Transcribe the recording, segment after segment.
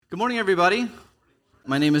Good morning, everybody.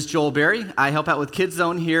 My name is Joel Berry. I help out with Kids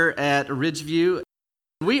Zone here at Ridgeview.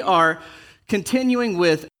 We are continuing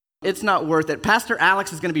with It's Not Worth It. Pastor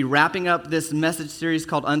Alex is going to be wrapping up this message series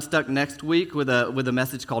called Unstuck next week with a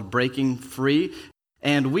message called Breaking Free.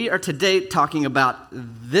 And we are today talking about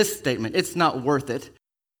this statement, it's not worth it.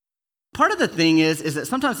 Part of the thing is that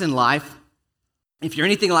sometimes in life, if you're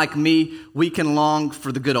anything like me, we can long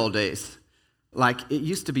for the good old days. Like, it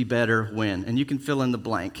used to be better when, and you can fill in the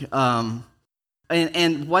blank. And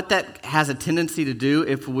what that has a tendency to do,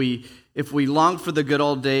 if we long for the good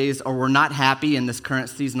old days or we're not happy in this current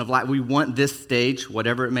season of life, we want this stage,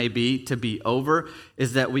 whatever it may be, to be over,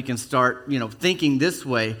 is that we can start, thinking this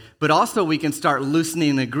way, but also we can start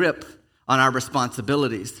loosening the grip on our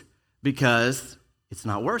responsibilities because it's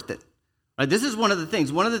not worth it. Right? This is one of the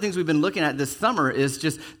things. One of the things we've been looking at this summer is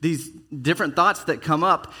just these different thoughts that come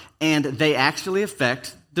up, and they actually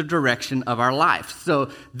affect the direction of our life. So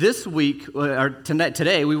this week, or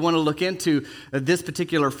today, we want to look into this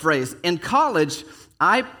particular phrase. In college,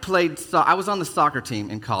 I was on the soccer team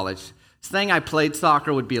in college. Saying I played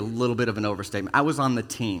soccer would be a little bit of an overstatement. I was on the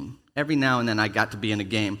team. Every now and then I got to be in a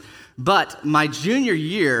game. But my junior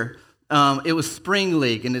year, it was spring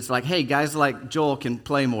league, and it's like, hey, guys like Joel can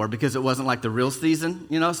play more because it wasn't like the real season,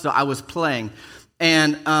 so I was playing.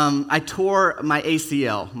 And I tore my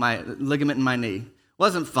ACL, my ligament in my knee.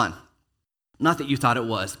 Wasn't fun. Not that you thought it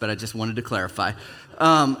was, but I just wanted to clarify.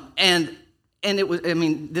 And it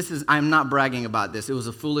was, I'm not bragging about this. It was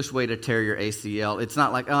a foolish way to tear your ACL. It's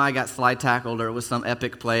not like, I got slide tackled or it was some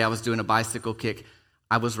epic play. I was doing a bicycle kick.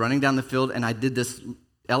 I was running down the field and I did this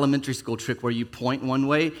elementary school trick where you point one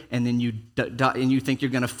way and then you think you're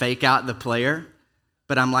going to fake out the player.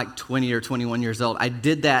 But I'm like 20 or 21 years old. I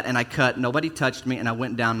did that and I cut. Nobody touched me and I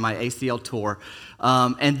went down. My ACL tore.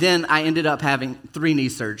 And then I ended up having 3 knee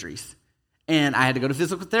surgeries. And I had to go to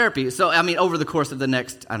physical therapy. So, over the course of the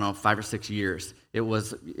next, 5 or 6 years, it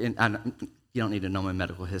was, you don't need to know my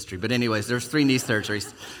medical history. But anyways, there's 3 knee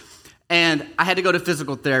surgeries. And I had to go to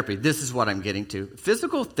physical therapy. This is what I'm getting to.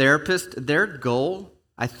 Physical therapists, their goal,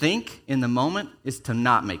 I think, in the moment, is to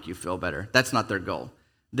not make you feel better. That's not their goal.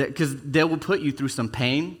 Because they will put you through some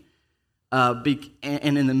pain, and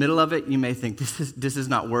in the middle of it, you may think, this is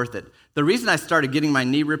not worth it. The reason I started getting my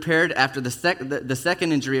knee repaired after the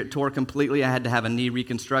second injury, it tore completely. I had to have a knee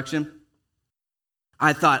reconstruction.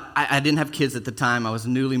 I thought, I didn't have kids at the time. I was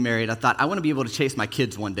newly married. I thought, I want to be able to chase my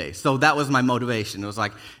kids one day. So that was my motivation. It was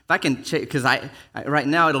like, if I can chase, because right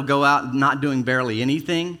now it'll go out not doing barely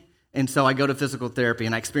anything. And so I go to physical therapy,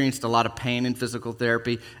 and I experienced a lot of pain in physical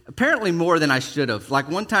therapy, apparently more than I should have. Like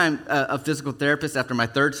one time, a physical therapist, after my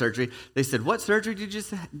 3rd surgery, they said, what surgery did you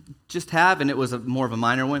just have? And it was more of a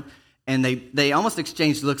minor one. And they almost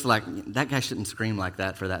exchanged looks like, that guy shouldn't scream like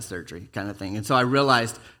that for that surgery kind of thing. And so I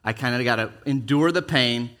realized I kind of got to endure the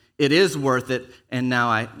pain. It is worth it. And now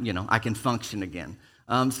I can function again.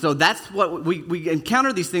 So that's what we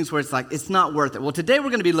encounter these things where it's like, it's not worth it. Well, today we're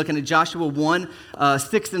going to be looking at Joshua 1,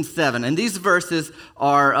 6 and 7. And these verses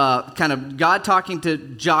are kind of God talking to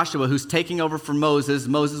Joshua, who's taking over for Moses.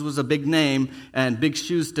 Moses was a big name and big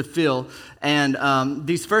shoes to fill. And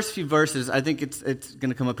these first few verses, I think it's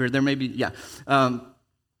going to come up here. There may be, we're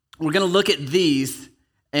going to look at these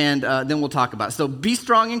and then we'll talk about it. So be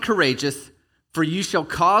strong and courageous, for you shall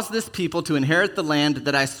cause this people to inherit the land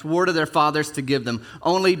that I swore to their fathers to give them.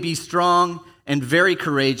 Only be strong and very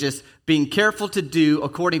courageous, being careful to do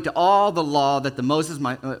according to all the law that Moses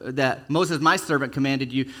my servant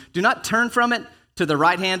commanded you. Do not turn from it to the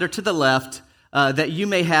right hand or to the left, that you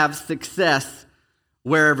may have success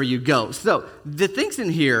wherever you go. So the things in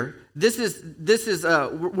here, this is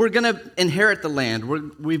we're going to inherit the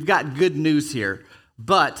land. We've got good news here,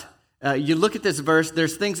 but you look at this verse,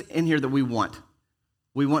 there's things in here that we want.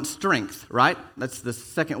 We want strength, right? That's the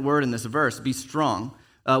second word in this verse, be strong.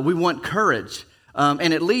 We want courage.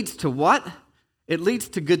 And it leads to what? It leads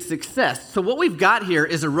to good success. So what we've got here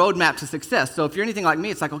is a roadmap to success. So if you're anything like me,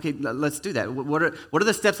 it's like, okay, let's do that. What are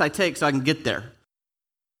the steps I take so I can get there?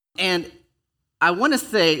 And I want to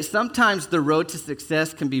say sometimes the road to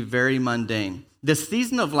success can be very mundane. The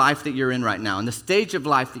season of life that you're in right now and the stage of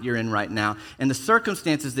life that you're in right now and the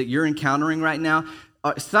circumstances that you're encountering right now,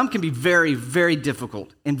 some can be very, very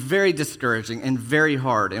difficult and very discouraging and very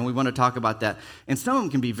hard, and we want to talk about that. And some of them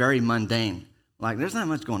can be very mundane. Like, there's not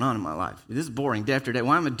much going on in my life. This is boring day after day.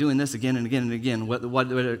 Why am I doing this again and again and again?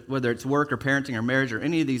 Whether it's work or parenting or marriage or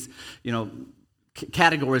any of these,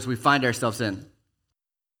 categories we find ourselves in.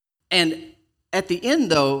 And at the end,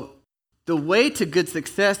 though, the way to good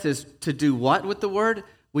success is to do what with the word?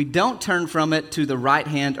 We don't turn from it to the right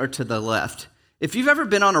hand or to the left. If you've ever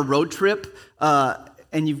been on a road trip,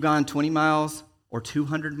 and you've gone 20 miles or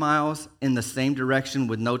 200 miles in the same direction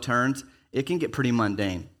with no turns, it can get pretty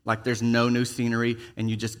mundane. Like there's no new scenery, and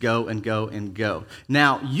you just go and go and go.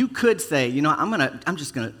 Now, you could say, I'm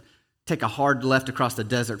just going to take a hard left across the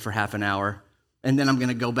desert for half an hour, and then I'm going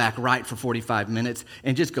to go back right for 45 minutes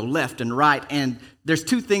and just go left and right. And there's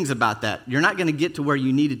two things about that. You're not going to get to where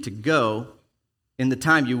you needed to go in the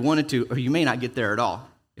time you wanted to, or you may not get there at all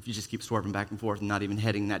if you just keep swerving back and forth and not even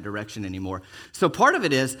heading that direction anymore. So part of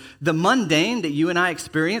it is the mundane that you and I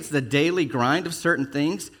experience, the daily grind of certain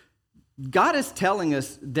things. God is telling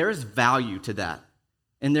us there's value to that,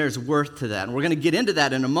 and there's worth to that. And we're going to get into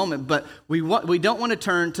that in a moment, but we don't want to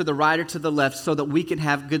turn to the right or to the left so that we can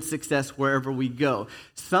have good success wherever we go.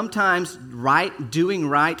 Sometimes doing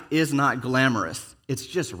right is not glamorous. It's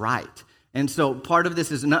just right. And so part of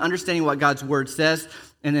this is understanding what God's word says,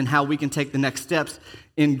 and then how we can take the next steps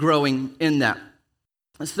in growing in that.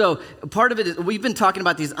 So part of it is we've been talking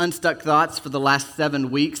about these unstuck thoughts for the last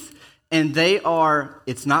 7 weeks, and they are,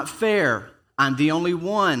 it's not fair, I'm the only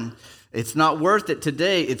one, it's not worth it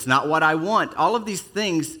today, it's not what I want. All of these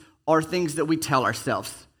things are things that we tell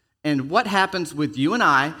ourselves. And what happens with you and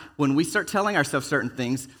I when we start telling ourselves certain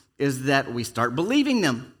things is that we start believing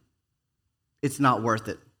them. It's not worth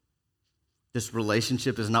it. This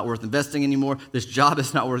relationship is not worth investing anymore. This job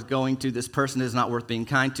is not worth going to. This person is not worth being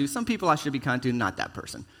kind to. Some people I should be kind to, not that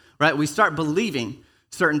person. Right? We start believing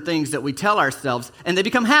certain things that we tell ourselves, and they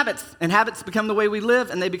become habits. And habits become the way we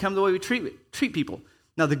live, and they become the way we treat people.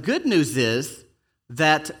 Now, the good news is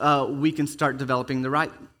that we can start developing the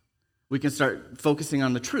right. We can start focusing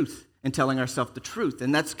on the truth and telling ourselves the truth.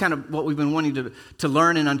 And that's kind of what we've been wanting to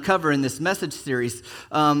learn and uncover in this message series.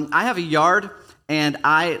 I have a yard, and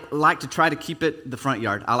I like to try to keep it, the front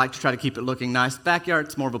yard, I like to try to keep it looking nice. Backyard,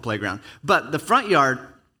 it's more of a playground. But the front yard,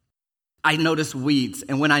 I notice weeds.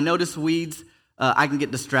 And when I notice weeds, I can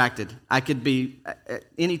get distracted. I could be,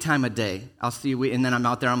 any time of day, I'll see a weed, and then I'm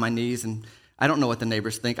out there on my knees, and I don't know what the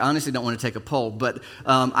neighbors think. I honestly don't want to take a poll, but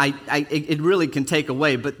it really can take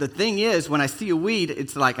away. But the thing is, when I see a weed,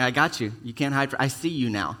 it's like, I got you. You can't hide. I see you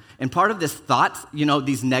now. And part of this thought,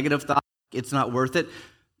 these negative thoughts, it's not worth it.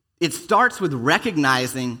 It starts with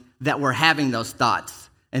recognizing that we're having those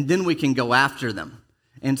thoughts, and then we can go after them.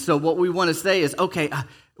 And so what we want to say is, okay,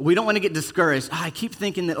 we don't want to get discouraged. I keep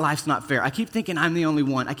thinking that life's not fair. I keep thinking I'm the only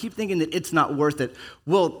one. I keep thinking that it's not worth it.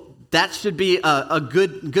 Well, that should be a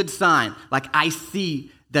good sign. Like, I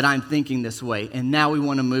see that I'm thinking this way. And now we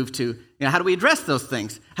want to move to, how do we address those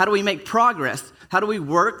things? How do we make progress? How do we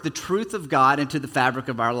work the truth of God into the fabric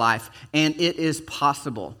of our life? And it is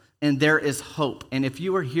possible. And there is hope. And if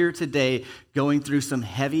you are here today going through some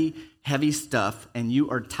heavy, heavy stuff, and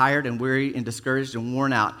you are tired and weary and discouraged and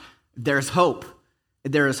worn out, there's hope.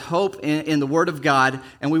 There is hope in the Word of God,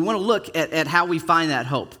 and we want to look at how we find that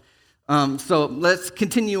hope. So let's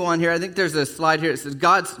continue on here. I think there's a slide here. It says,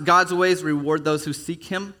 God's ways reward those who seek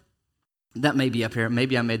Him. That may be up here.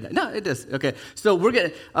 Maybe I made that. No, it is. Okay. So we're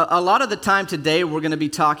going to, a lot of the time today, we're going to be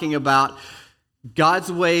talking about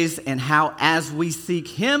God's ways and how as we seek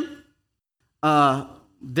Him,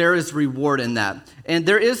 there is reward in that. And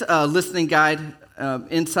there is a listening guide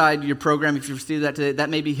inside your program. If you received that today, that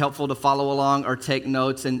may be helpful to follow along or take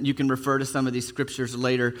notes, and you can refer to some of these scriptures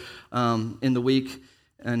later in the week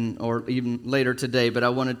or even later today, but I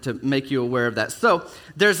wanted to make you aware of that. So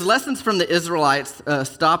there's lessons from the Israelites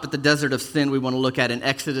stop at the desert of sin we want to look at in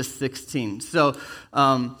Exodus 16. So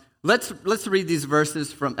let's read these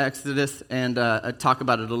verses from Exodus and talk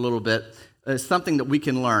about it a little bit. It's something that we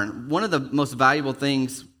can learn. One of the valuable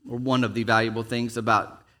things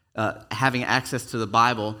about having access to the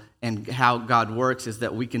Bible and how God works is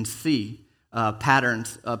that we can see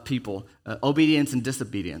patterns of people, obedience and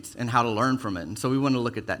disobedience, and how to learn from it. And so we want to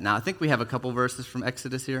look at that now. I think we have a couple verses from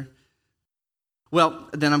Exodus here. Well,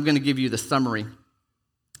 then I'm going to give you the summary.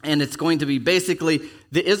 And it's going to be basically,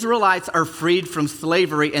 the Israelites are freed from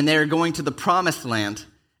slavery, and they are going to the promised land.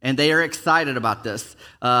 And they are excited about this,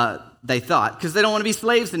 they thought, because they don't want to be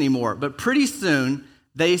slaves anymore. But pretty soon,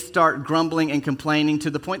 they start grumbling and complaining to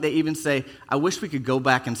the point they even say, I wish we could go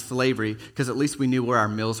back in slavery because at least we knew where our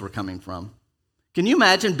meals were coming from. Can you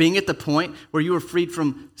imagine being at the point where you were freed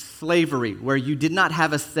from slavery, where you did not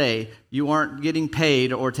have a say, you aren't getting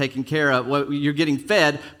paid or taken care of, well, you're getting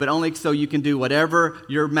fed, but only so you can do whatever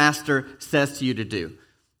your master says to you to do.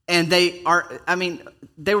 And they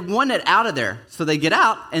want it out of there. So they get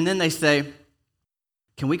out, and then they say,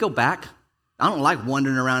 can we go back? I don't like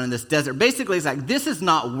wandering around in this desert. Basically, it's like, this is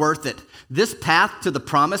not worth it. This path to the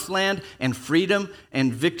promised land and freedom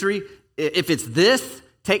and victory, if it's this,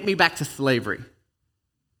 take me back to slavery.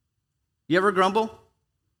 You ever grumble?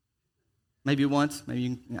 maybe once,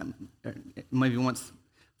 maybe once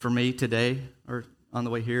for me today or on the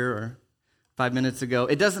way here or 5 minutes ago.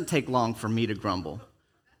 It doesn't take long for me to grumble.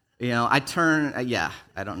 I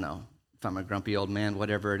don't know if I'm a grumpy old man,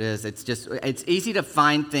 whatever it is. It's easy to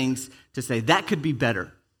find things to say, that could be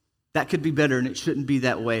better. That could be better, and it shouldn't be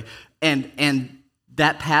that way. And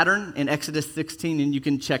that pattern in Exodus 16, and you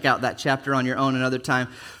can check out that chapter on your own another time,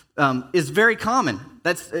 is very common.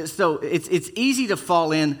 So it's easy to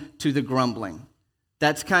fall into the grumbling.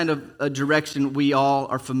 That's kind of a direction we all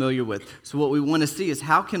are familiar with. So what we want to see is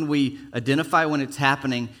how can we identify when it's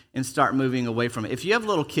happening and start moving away from it. If you have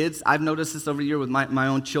little kids, I've noticed this over the year with my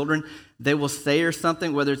own children, they will say or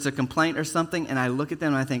something, whether it's a complaint or something, and I look at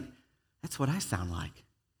them and I think, that's what I sound like.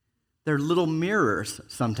 They're little mirrors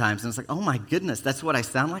sometimes, and it's like, oh my goodness, that's what I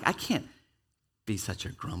sound like? I can't be such a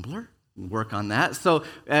grumbler. Work on that. So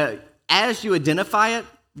as you identify it,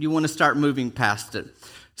 you want to start moving past it.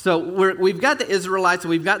 So we've got the Israelites, and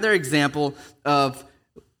we've got their example of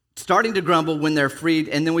starting to grumble when they're freed,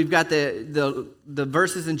 and then we've got the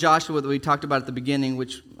verses in Joshua that we talked about at the beginning,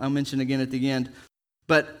 which I'll mention again at the end.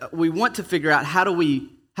 But we want to figure out how do we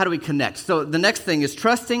connect. So the next thing is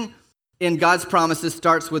trusting in God's promises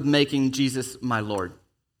starts with making Jesus my Lord.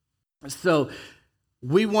 So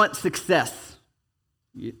we want success.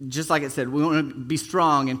 Just like it said, we want to be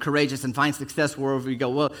strong and courageous and find success wherever we go.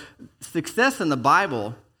 Well, success in the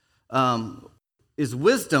Bible is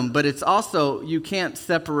wisdom, but it's also, you can't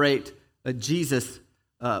separate Jesus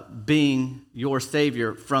being your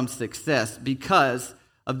Savior from success because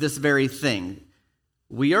of this very thing.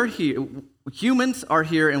 We are here, humans are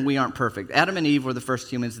here, and we aren't perfect. Adam and Eve were the first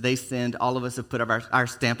humans. They sinned. All of us have put our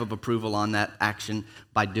stamp of approval on that action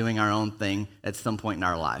by doing our own thing at some point in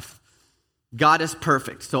our life. God is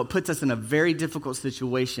perfect, so it puts us in a very difficult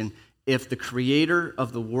situation if the creator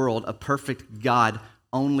of the world, a perfect God,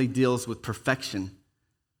 only deals with perfection.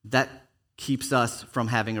 That keeps us from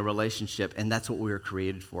having a relationship, and that's what we were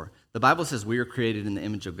created for. The Bible says we are created in the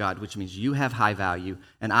image of God, which means you have high value,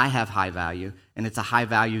 and I have high value, and it's a high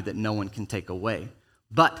value that no one can take away.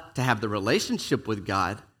 But to have the relationship with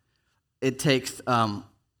God, it takes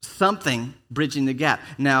something bridging the gap.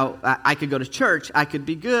 Now, I could go to church, I could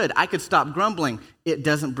be good, I could stop grumbling. It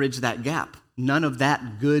doesn't bridge that gap. None of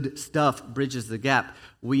that good stuff bridges the gap.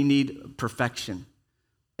 We need perfection.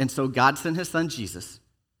 And so God sent his son Jesus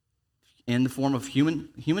in the form of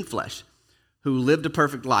human flesh who lived a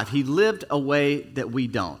perfect life. He lived a way that we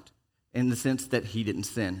don't, in the sense that he didn't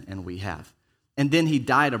sin and we have. And then he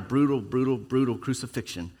died a brutal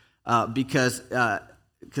crucifixion because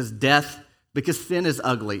sin is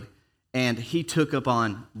ugly, and he took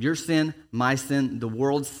upon your sin, my sin, the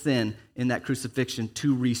world's sin in that crucifixion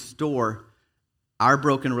to restore our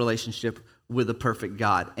broken relationship with a perfect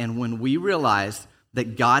God. And when we realize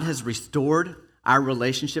that God has restored our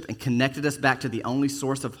relationship and connected us back to the only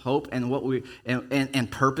source of hope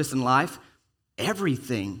and purpose in life,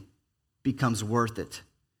 everything becomes worth it.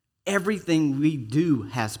 Everything we do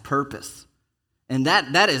has purpose. And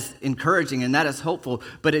that is encouraging and that is hopeful,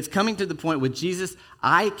 but it's coming to the point with Jesus,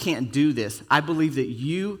 I can't do this. I believe that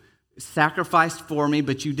you sacrificed for me,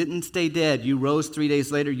 but you didn't stay dead. You rose 3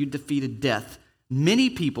 days later, you defeated death. Many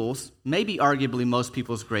people's, maybe arguably most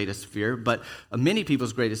people's greatest fear, but many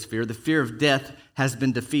people's greatest fear, the fear of death, has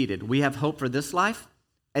been defeated. We have hope for this life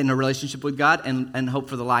and a relationship with God and hope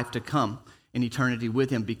for the life to come in eternity with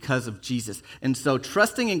him because of Jesus. And so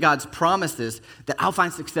trusting in God's promises that I'll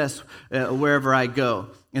find success wherever I go,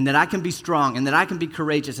 and that I can be strong, and that I can be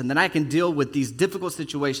courageous, and that I can deal with these difficult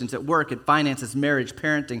situations at work, at finances, marriage,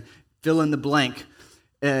 parenting, fill in the blank.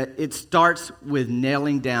 It starts with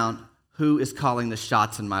nailing down who is calling the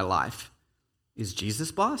shots in my life. Is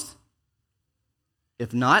Jesus boss?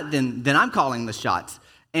 If not, then I'm calling the shots.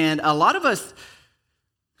 And a lot of us,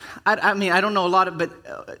 I mean, I don't know a lot of, but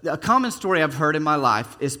a common story I've heard in my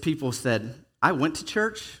life is people said, I went to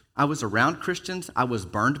church, I was around Christians, I was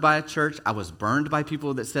burned by a church, I was burned by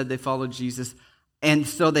people that said they followed Jesus, and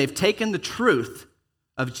so they've taken the truth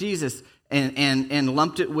of Jesus and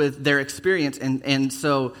lumped it with their experience, and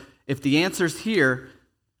so if the answer's here,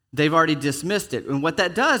 they've already dismissed it. And what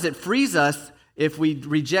that does, it frees us, if we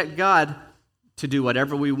reject God, to do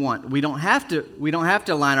whatever we want. We don't have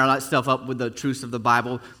to line ourselves up with the truths of the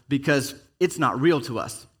Bible because it's not real to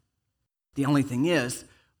us. The only thing is,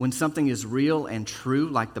 when something is real and true,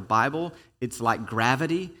 like the Bible, it's like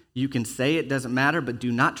gravity. You can say it doesn't matter, but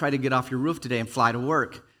do not try to get off your roof today and fly to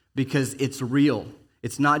work because it's real.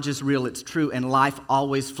 It's not just real, it's true, and life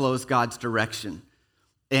always flows God's direction.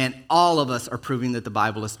 And all of us are proving that the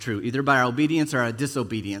Bible is true, either by our obedience or our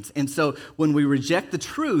disobedience. And so when we reject the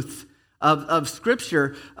truth of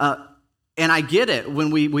Scripture, And I get it. When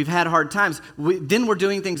we've had hard times, then we're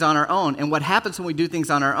doing things on our own. And what happens when we do things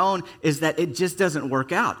on our own is that it just doesn't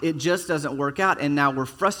work out. It just doesn't work out. And now we're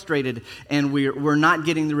frustrated and we're not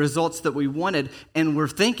getting the results that we wanted. And we're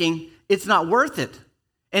thinking it's not worth it.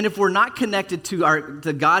 And if we're not connected to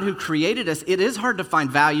the God who created us, it is hard to find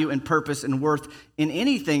value and purpose and worth in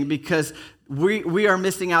anything because we are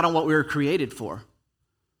missing out on what we were created for.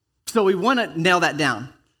 So we want to nail that down.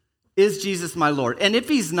 Is Jesus my Lord? And if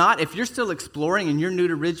he's not, if you're still exploring and you're new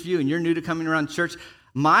to Ridgeview and you're new to coming around church,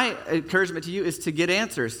 my encouragement to you is to get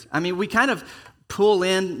answers. I mean, we kind of pull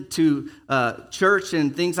into church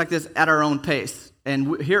and things like this at our own pace.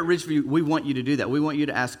 And here at Ridgeview, we want you to do that. We want you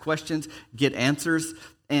to ask questions, get answers,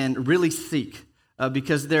 and really seek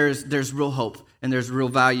because there's real hope and there's real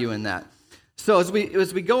value in that. So as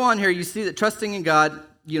we go on here, you see that trusting in God,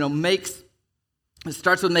 it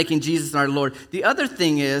starts with making Jesus our Lord. The other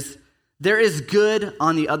thing is, there is good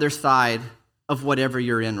on the other side of whatever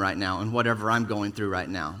you're in right now and whatever I'm going through right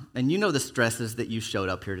now. And you know the stresses that you showed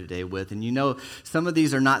up here today with. And you know some of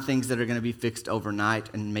these are not things that are going to be fixed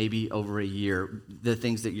overnight and maybe over a year, the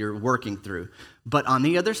things that you're working through. But on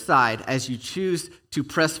the other side, as you choose to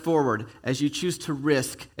press forward, as you choose to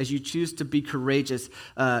risk, as you choose to be courageous,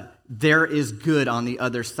 there is good on the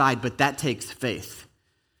other side, but that takes faith.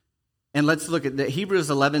 And let's look at Hebrews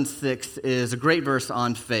 11:6 is a great verse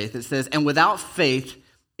on faith. It says, "And without faith,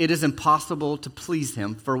 it is impossible to please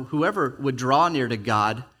him. For whoever would draw near to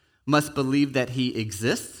God must believe that he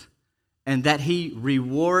exists and that he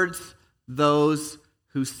rewards those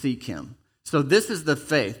who seek him." So this is the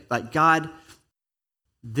faith. Like, God,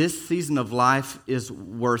 this season of life is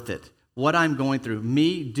worth it. What I'm going through,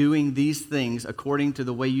 me doing these things according to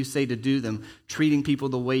the way you say to do them, treating people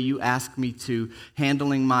the way you ask me to,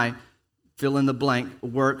 handling my fill in the blank,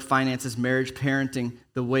 work, finances, marriage, parenting,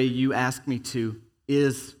 the way you ask me to,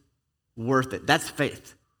 is worth it. That's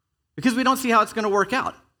faith. Because we don't see how it's going to work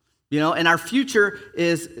out. And our future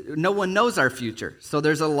is, no one knows our future. So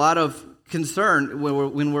there's a lot of concern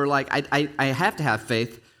when we're like, I have to have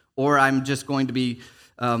faith, or I'm just going to be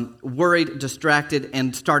worried, distracted,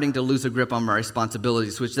 and starting to lose a grip on my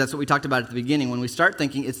responsibilities, which that's what we talked about at the beginning. When we start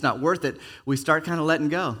thinking it's not worth it, we start kind of letting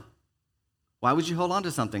go. Why would you hold on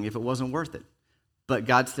to something if it wasn't worth it? But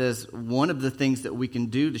God says one of the things that we can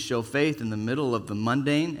do to show faith in the middle of the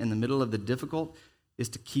mundane, in the middle of the difficult, is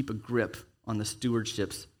to keep a grip on the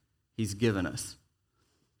stewardships he's given us.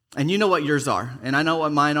 And you know what yours are, and I know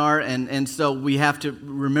what mine are, and so we have to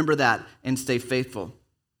remember that and stay faithful.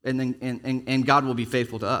 And God will be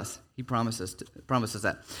faithful to us. He promises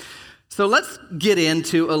that. So let's get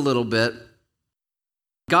into a little bit.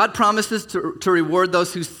 God promises to reward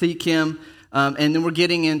those who seek him. And then we're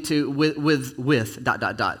getting into with ...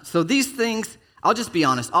 So these things, I'll just be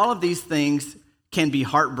honest, all of these things can be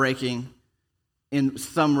heartbreaking in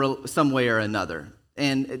some way or another.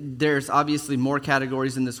 And there's obviously more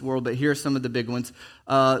categories in this world, but here are some of the big ones.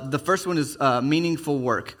 The first one is meaningful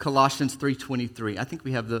work, Colossians 3:23. I think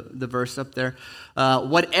we have the verse up there.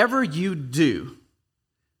 Whatever you do,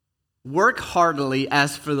 work heartily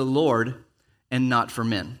as for the Lord and not for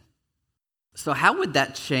men. So how would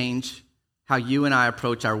that change how you and I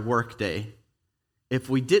approach our work day if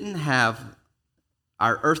we didn't have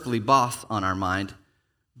our earthly boss on our mind,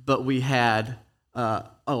 but we had,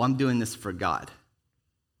 I'm doing this for God?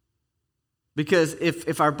 Because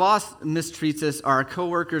if our boss mistreats us, our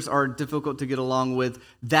coworkers are difficult to get along with,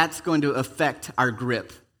 that's going to affect our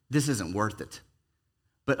grip. This isn't worth it.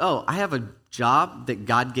 But, I have a job that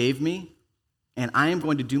God gave me, and I am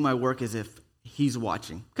going to do my work as if he's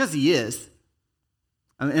watching, because he is.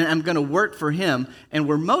 And I'm going to work for him, and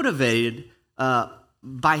we're motivated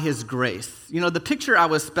by his grace. The picture I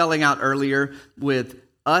was spelling out earlier with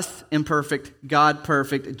us imperfect, God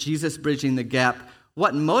perfect, Jesus bridging the gap,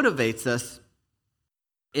 what motivates us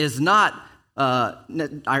is not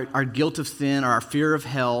our guilt of sin or our fear of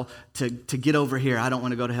hell to get over here. I don't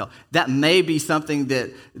want to go to hell. That may be something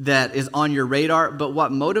that is on your radar, but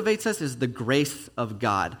what motivates us is the grace of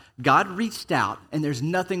God. God reached out, and there's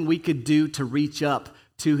nothing we could do to reach up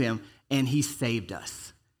to him, and he saved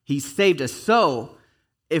us. He saved us. So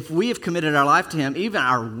if we have committed our life to him, even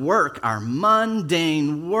our work, our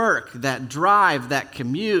mundane work, that drive, that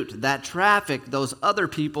commute, that traffic, those other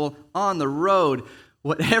people on the road,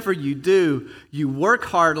 whatever you do, you work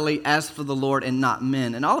heartily as for the Lord and not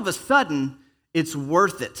men. And all of a sudden, it's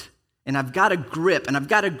worth it. And I've got a grip. And I've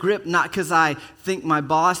got a grip not because I think my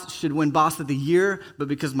boss should win Boss of the Year, but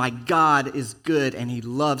because my God is good and he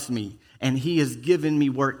loves me. And he has given me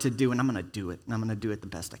work to do, and I'm going to do it. And I'm going to do it the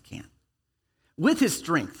best I can. With his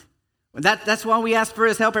strength. That's why we ask for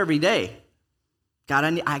his help every day.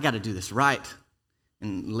 God, I got to do this right.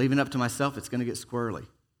 And leaving it up to myself, it's going to get squirrely,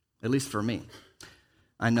 at least for me.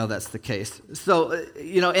 I know that's the case. So,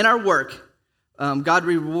 in our work, God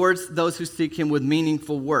rewards those who seek him with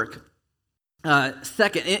meaningful work.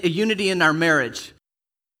 Second, unity in our marriage.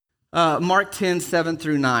 Mark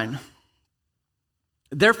 10:7-9.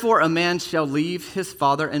 Therefore, a man shall leave his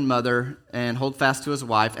father and mother and hold fast to his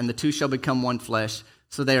wife, and the two shall become one flesh.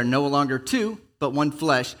 So they are no longer two, but one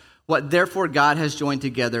flesh. What therefore God has joined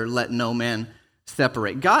together, let no man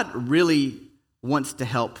separate. God really wants to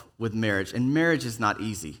help with marriage, and marriage is not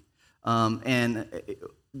easy. And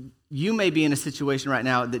you may be in a situation right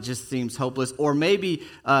now that just seems hopeless, or maybe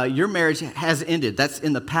your marriage has ended. That's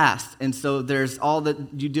in the past, and so there's all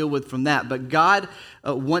that you deal with from that. But God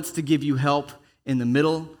wants to give you help in the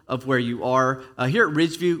middle of where you are. Here at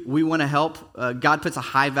Ridgeview, we want to help. God puts a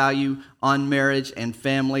high value on marriage and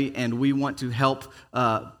family, and we want to help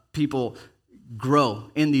people grow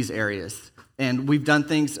in these areas. And we've done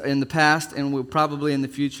things in the past, and we'll probably in the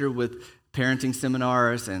future with parenting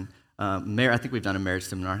seminars and I think we've done a marriage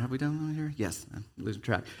seminar. Have we done one here? Yes, I'm losing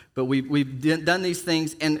track. But we've done these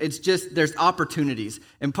things, and it's just, there's opportunities.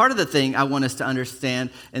 And part of the thing I want us to understand,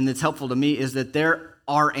 and that's helpful to me, is that there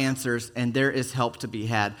are answers and there is help to be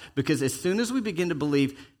had. Because as soon as we begin to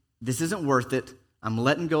believe, this isn't worth it, I'm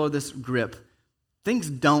letting go of this grip, things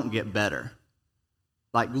don't get better.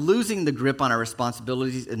 Like losing the grip on our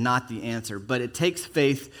responsibilities is not the answer, but it takes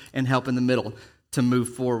faith and help in the middle to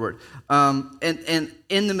move forward. And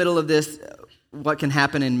in the middle of this, what can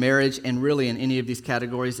happen in marriage and really in any of these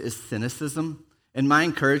categories is cynicism. And my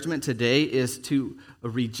encouragement today is to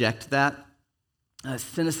reject that.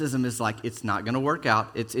 Cynicism is like, it's not going to work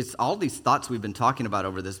out. It's all these thoughts we've been talking about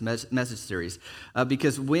over this message series.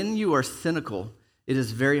 Because when you are cynical, it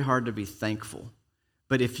is very hard to be thankful.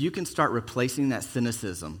 But if you can start replacing that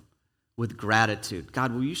cynicism with gratitude,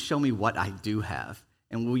 God, will you show me what I do have?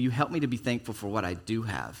 And will you help me to be thankful for what I do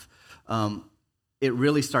have? It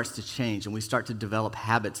really starts to change, and we start to develop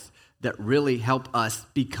habits that really help us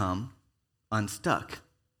become unstuck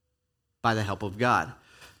by the help of God.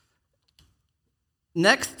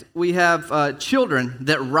 Next, we have children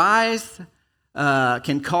that rise,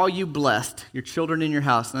 can call you blessed, your children in your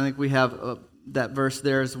house. And I think we have that verse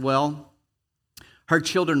there as well. Her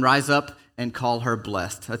children rise up and call her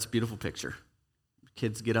blessed. That's a beautiful picture.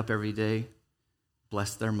 Kids get up every day,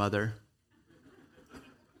 bless their mother.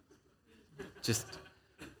 Just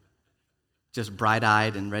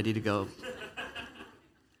bright-eyed and ready to go.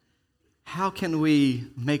 How can we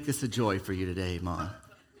make this a joy for you today, Mom?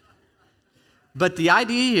 But the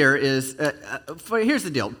idea here is, here's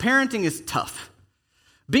the deal. Parenting is tough.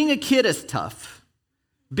 Being a kid is tough.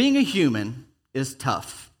 Being a human is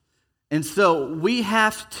tough. And so we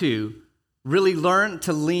have to really learn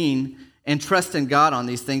to lean and trust in God on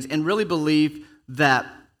these things and really believe that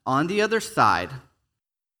on the other side,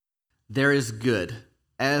 there is good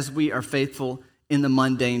as we are faithful in the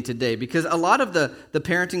mundane today. Because a lot of the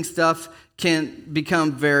parenting stuff can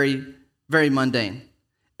become very, very mundane.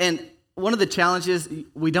 And one of the challenges,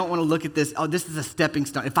 we don't want to look at this, this is a stepping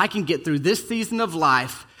stone. If I can get through this season of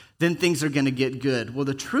life, then things are going to get good. Well,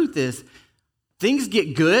 the truth is, things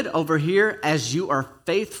get good over here as you are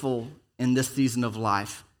faithful in this season of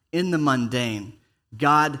life, in the mundane.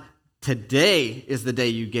 God, today is the day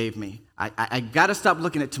you gave me. I got to stop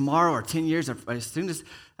looking at tomorrow or 10 years. Or as soon as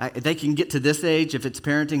they can get to this age, if it's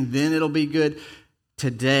parenting, then it'll be good.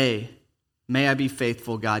 Today, may I be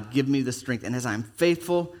faithful, God. Give me the strength. And as I'm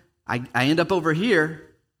faithful, I end up over here,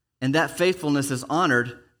 and that faithfulness is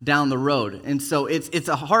honored down the road. And so it's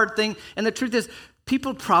a hard thing. And the truth is,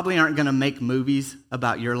 people probably aren't going to make movies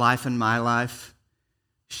about your life and my life.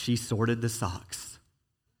 She sorted the socks.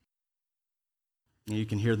 You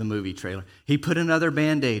can hear the movie trailer. He put another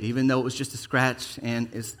Band-Aid, even though it was just a scratch, and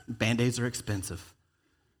Band-Aids are expensive.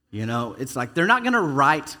 You know, it's like they're not going to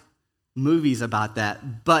write movies about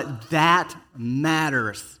that, but that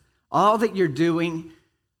matters. All that you're doing,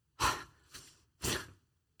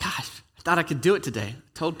 gosh, I thought I could do it today. I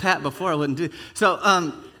told Pat before I wouldn't do it.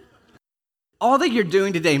 So, all that you're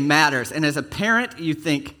doing today matters, and as a parent, you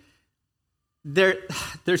think,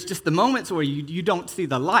 there's just the moments where you don't see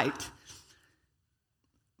the light.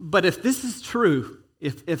 But if this is true,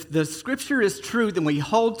 if the scripture is true, then we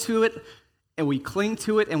hold to it and we cling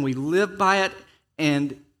to it and we live by it,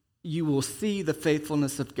 and you will see the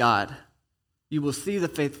faithfulness of God. You will see the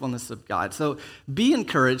faithfulness of God. So be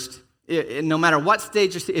encouraged, no matter what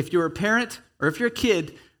stage you're, if you're a parent or if you're a kid,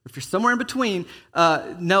 or if you're somewhere in between,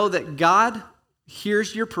 know that God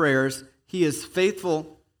hears your prayers. He is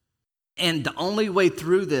faithful, and the only way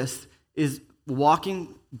through this is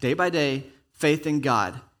walking day by day, faith in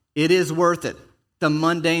God. It is worth it. The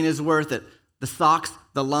mundane is worth it. The socks,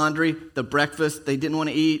 the laundry, the breakfast they didn't want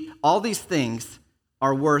to eat, all these things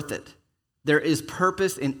are worth it. There is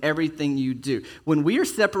purpose in everything you do. When we are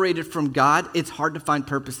separated from God, it's hard to find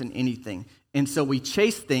purpose in anything. And so we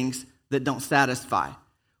chase things that don't satisfy.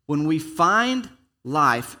 When we find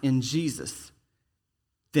life in Jesus,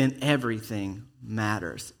 then everything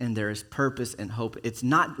matters. And there is purpose and hope. It's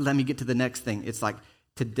not, let me get to the next thing. It's like,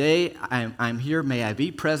 today I'm here. May I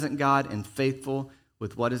be present, God, and faithful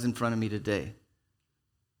with what is in front of me today.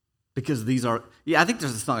 Because these are, I think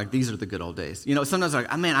there's a song like, these are the good old days. You know, sometimes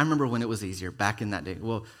like, man, I remember when it was easier back in that day.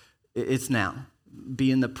 Well, it's now. Be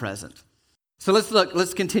in the present. So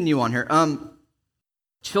let's continue on here.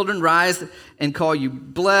 Children, rise and call you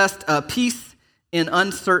blessed. Peace in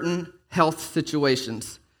uncertain health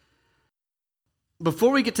situations.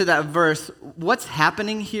 Before we get to that verse, what's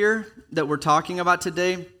happening here that we're talking about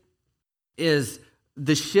today is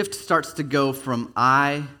the shift starts to go from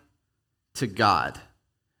I to God.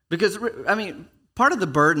 Because, I mean, part of the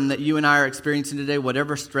burden that you and I are experiencing today,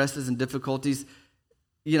 whatever stresses and difficulties,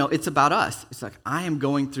 you know, it's about us. It's like, I am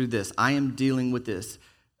going through this. I am dealing with this.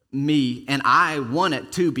 Me, and I want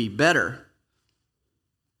it to be better.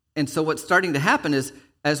 And so what's starting to happen is,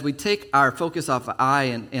 as we take our focus off of I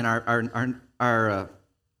and our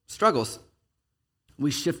struggles,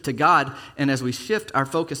 we shift to God. And as we shift our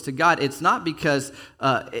focus to God, it's not because,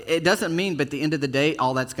 it doesn't mean, but at the end of the day,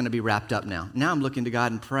 all that's going to be wrapped up now. Now I'm looking to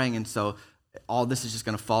God and praying, and so all this is just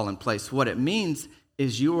going to fall in place. What it means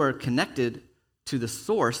is you are connected to the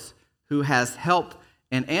source who has help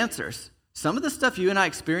and answers. Some of the stuff you and I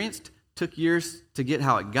experienced took years to get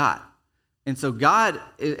how it got. And so God,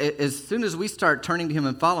 as soon as we start turning to him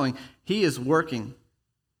and following, he is working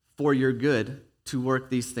for your good to work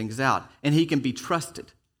these things out. And he can be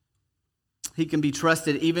trusted. He can be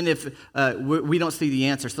trusted even if we don't see the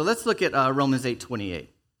answer. So let's look at Romans 8:28.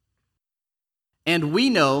 And we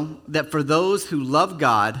know that for those who love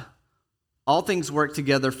God, all things work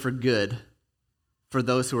together for good for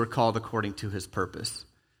those who are called according to his purpose.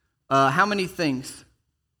 How many things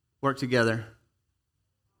work together?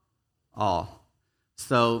 All.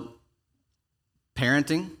 So,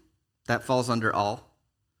 parenting, that falls under all.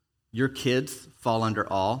 Your kids fall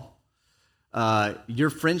under all. Your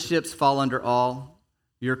friendships fall under all.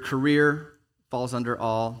 Your career falls under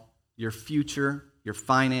all. Your future, your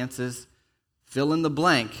finances, fill in the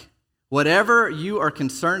blank. Whatever you are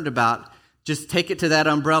concerned about, just take it to that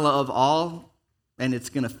umbrella of all, and it's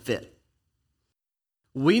going to fit.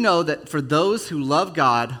 We know that for those who love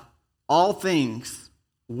God, all things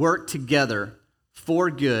work together for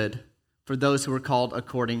good for those who are called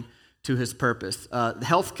according to his purpose.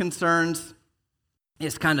 Health concerns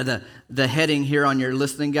is kind of the heading here on your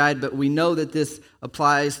listening guide, but we know that this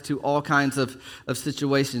applies to all kinds of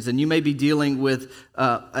situations. And you may be dealing with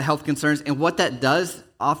health concerns, and what that does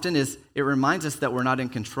often is it reminds us that we're not in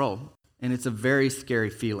control. And it's a very scary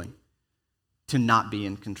feeling to not be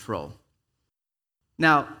in control.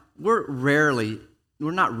 Now, we're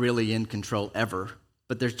not really in control ever,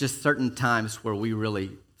 but there's just certain times where we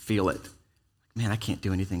really feel it. Man, I can't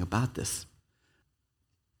do anything about this.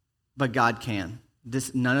 But God can.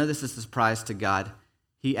 None of this is a surprise to God.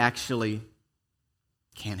 He actually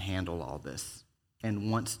can handle all this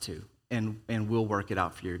and wants to, and will work it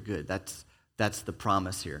out for your good. That's the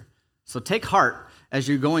promise here. So take heart as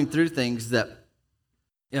you're going through things that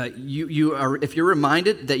you are. If you're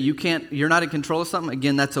reminded that you're not in control of something,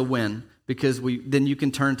 again, that's a win, because then you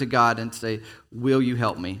can turn to God and say, "Will you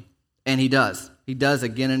help me?" And He does. He does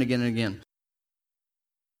again and again and again.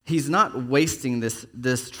 He's not wasting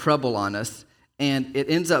this trouble on us, and it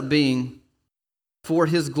ends up being for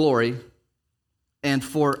His glory and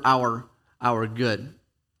for our good.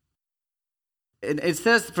 It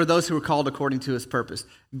says for those who are called according to His purpose.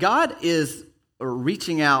 God is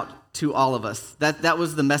reaching out to all of us. That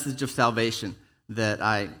was the message of salvation that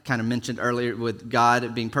I kind of mentioned earlier, with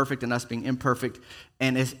God being perfect and us being imperfect.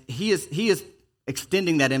 And He is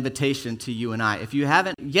extending that invitation to you and I. If you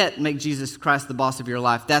haven't yet made Jesus Christ the boss of your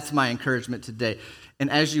life, that's my encouragement today. And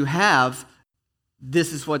as you have,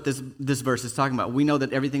 this is what this verse is talking about. We know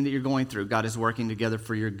that everything that you're going through, God is working together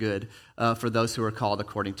for your good, for those who are called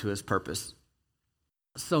according to His purpose.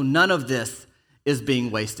 So none of this is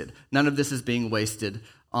being wasted. None of this is being wasted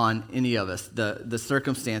on any of us, the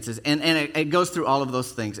circumstances. And it goes through all of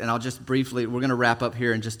those things. And I'll just briefly, we're going to wrap up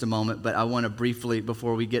here in just a moment, but I want to briefly,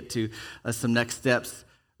 before we get to some next steps,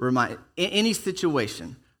 remind any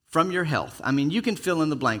situation from your health. I mean, you can fill in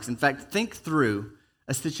the blanks. In fact, think through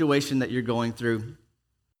a situation that you're going through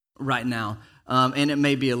right now. and it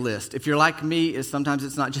may be a list. If you're like me, sometimes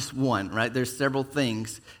it's not just one, right? There's several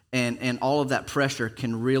things, and all of that pressure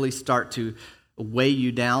can really start to weigh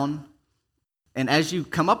you down. And as you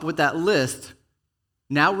come up with that list,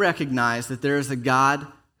 now recognize that there is a God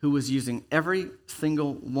who was using every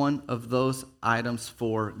single one of those items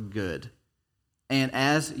for good. And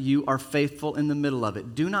as you are faithful in the middle of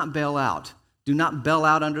it, do not bail out. Do not bail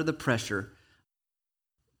out under the pressure.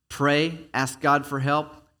 Pray, ask God for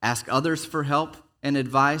help, ask others for help and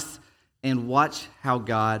advice, and watch how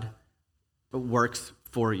God works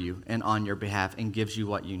for you and on your behalf and gives you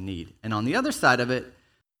what you need. And on the other side of it,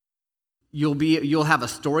 you'll have a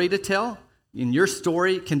story to tell, and your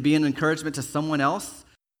story can be an encouragement to someone else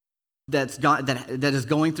that is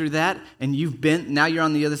going through that, and now you're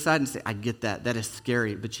on the other side and say, I get that. That is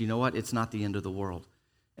scary, but you know what? It's not the end of the world.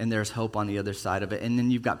 And there's hope on the other side of it. And then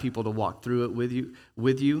you've got people to walk through it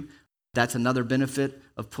with you. That's another benefit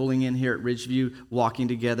of pulling in here at Ridgeview, walking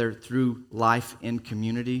together through life in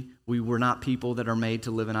community. We were not people that are made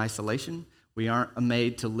to live in isolation. We aren't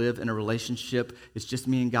made to live in a relationship. It's just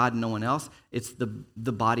me and God and no one else. It's the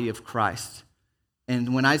body of Christ.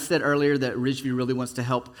 And when I said earlier that Ridgeview really wants to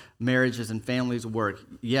help marriages and families work,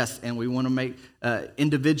 yes, and we want to make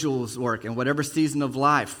individuals work in whatever season of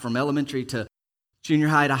life, from elementary to junior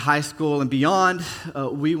high to high school and beyond,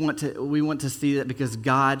 we want to see that because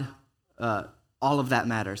God, all of that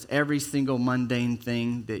matters. Every single mundane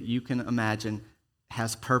thing that you can imagine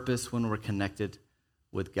has purpose when we're connected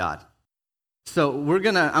with God. So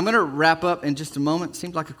I'm gonna wrap up in just a moment.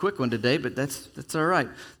 Seems like a quick one today, but that's all right.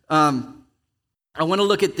 I want to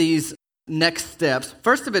look at these next steps.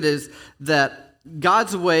 First of it is that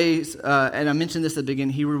God's ways, and I mentioned this at the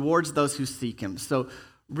beginning, He rewards those who seek Him. So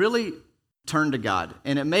really turn to God.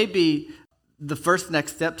 And it may be the first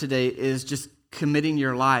next step today is just committing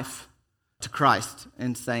your life to Christ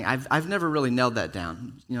and saying, I've never really nailed that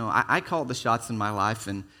down. You know, I call the shots in my life,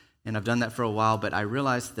 and I've done that for a while, but I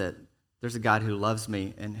realized that there's a God who loves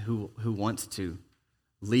me and who wants to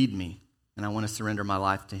lead me, and I want to surrender my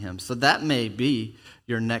life to Him. So that may be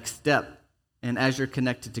your next step. And as you're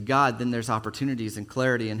connected to God, then there's opportunities and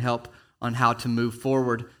clarity and help on how to move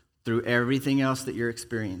forward through everything else that you're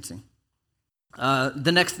experiencing.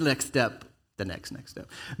 The next step.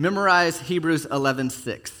 Memorize Hebrews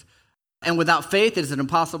 11:6. And without faith, it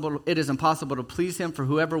is impossible to please Him, for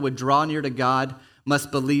whoever would draw near to God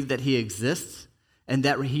must believe that He exists and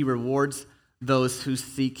that He rewards those who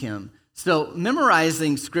seek Him. So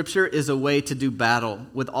memorizing Scripture is a way to do battle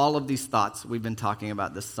with all of these thoughts we've been talking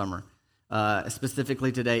about this summer.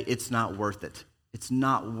 Specifically today, it's not worth it. It's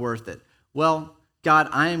not worth it. Well, God,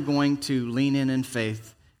 I am going to lean in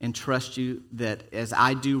faith and trust You that as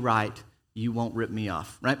I do right, You won't rip me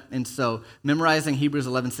off, right? And so memorizing Hebrews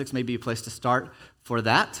 11:6 may be a place to start for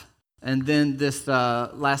that. And then this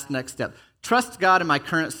next step. Trust God in my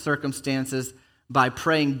current circumstances by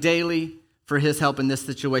praying daily for His help in this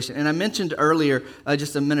situation. And I mentioned earlier,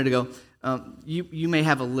 just a minute ago, you may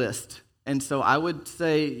have a list. And so I would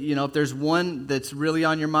say, if there's one that's really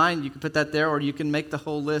on your mind, you can put that there, or you can make the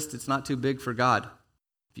whole list. It's not too big for God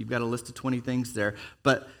if you've got a list of 20 things there.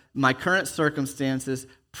 But my current circumstances,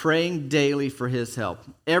 praying daily for His help.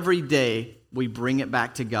 Every day we bring it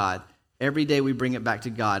back to God. Every day we bring it back to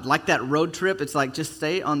God. Like that road trip, it's like just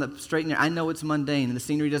stay on the straight and narrow. I know it's mundane and the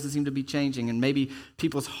scenery doesn't seem to be changing, and maybe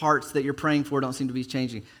people's hearts that you're praying for don't seem to be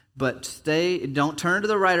changing. But don't turn to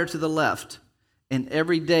the right or to the left. And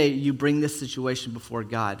every day you bring this situation before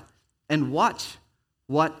God and watch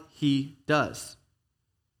what He does.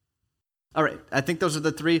 All right, I think those are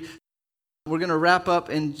the three. We're going to wrap up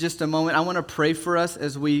in just a moment. I want to pray for us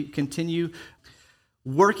as we continue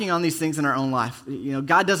working on these things in our own life.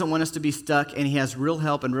 God doesn't want us to be stuck, and He has real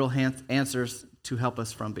help and real answers to help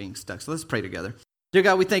us from being stuck. So let's pray together. Dear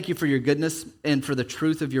God, we thank You for Your goodness and for the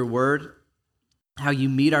truth of Your word, how You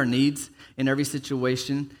meet our needs in every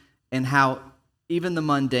situation, and how even the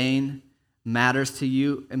mundane matters to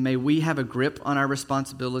You. And may we have a grip on our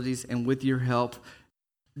responsibilities, and with Your help,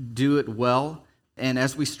 do it well. And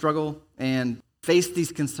as we struggle and face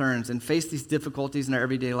these concerns and face these difficulties in our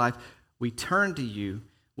everyday life, we turn to You,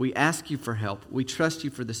 we ask You for help, we trust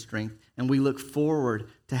You for the strength, and we look forward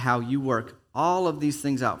to how You work all of these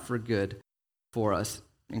things out for good for us.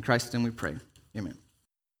 In Christ's name we pray. Amen.